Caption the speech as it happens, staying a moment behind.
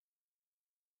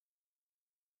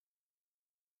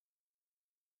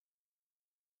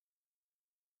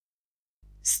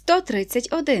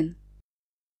131.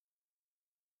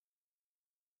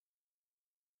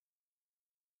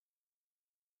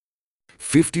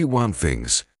 51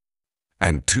 things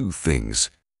and 2 things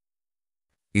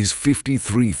is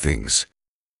 53 things.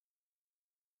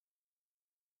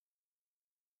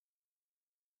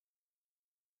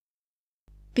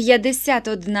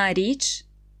 51 річ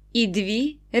і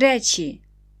 2 речі.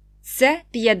 Це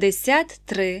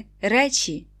 53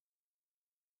 речі.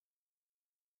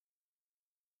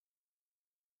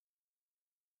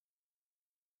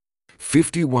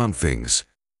 51 things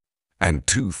and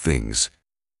 2 things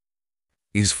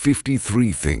is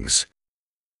 53 things.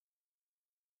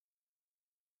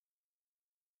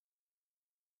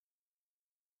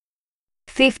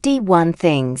 51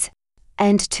 things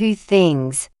and 2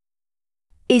 things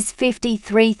is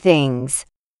 53 things.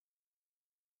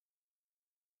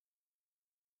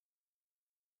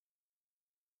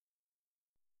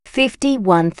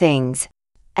 51 things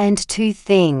and 2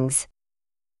 things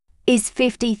is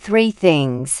 53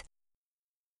 things.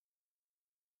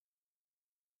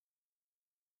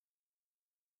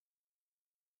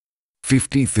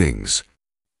 50 things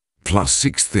plus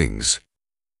 6 things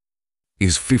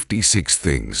is 56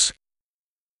 things.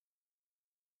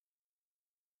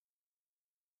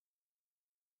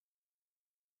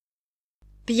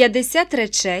 50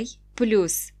 речей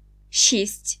плюс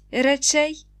 6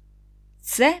 речей –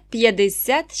 це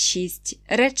 56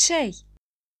 речей.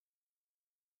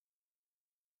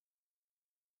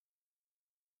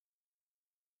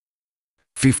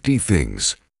 50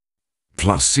 things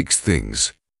plus 6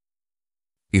 things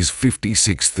is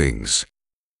 56 things.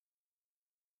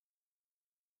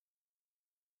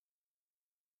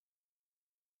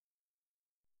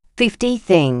 50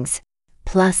 things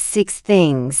plus 6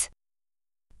 things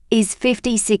is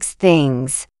 56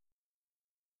 things.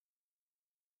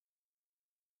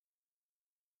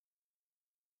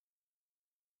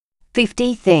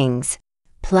 50 things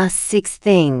plus 6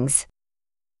 things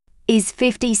is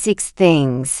 56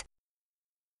 things.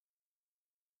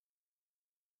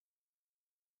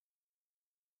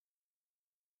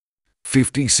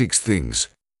 56 things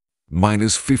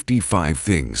minus 55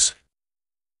 things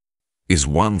is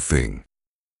 1 thing.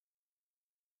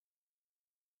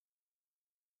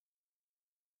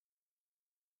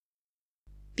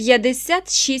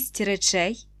 56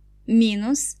 речей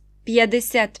мінус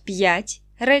 55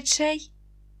 речей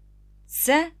 –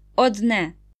 це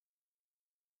одне.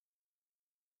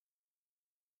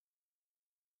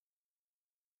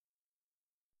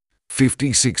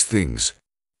 56 things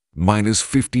minus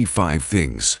 55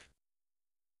 things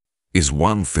is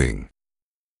 1 thing.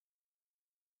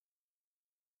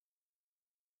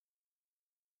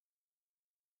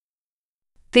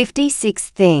 56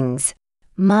 things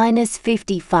minus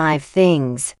 55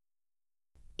 things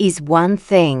is 1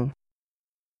 thing.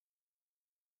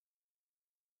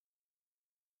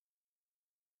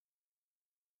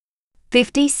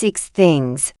 56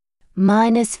 things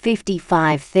minus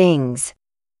 55 things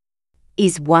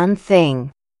is 1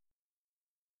 thing.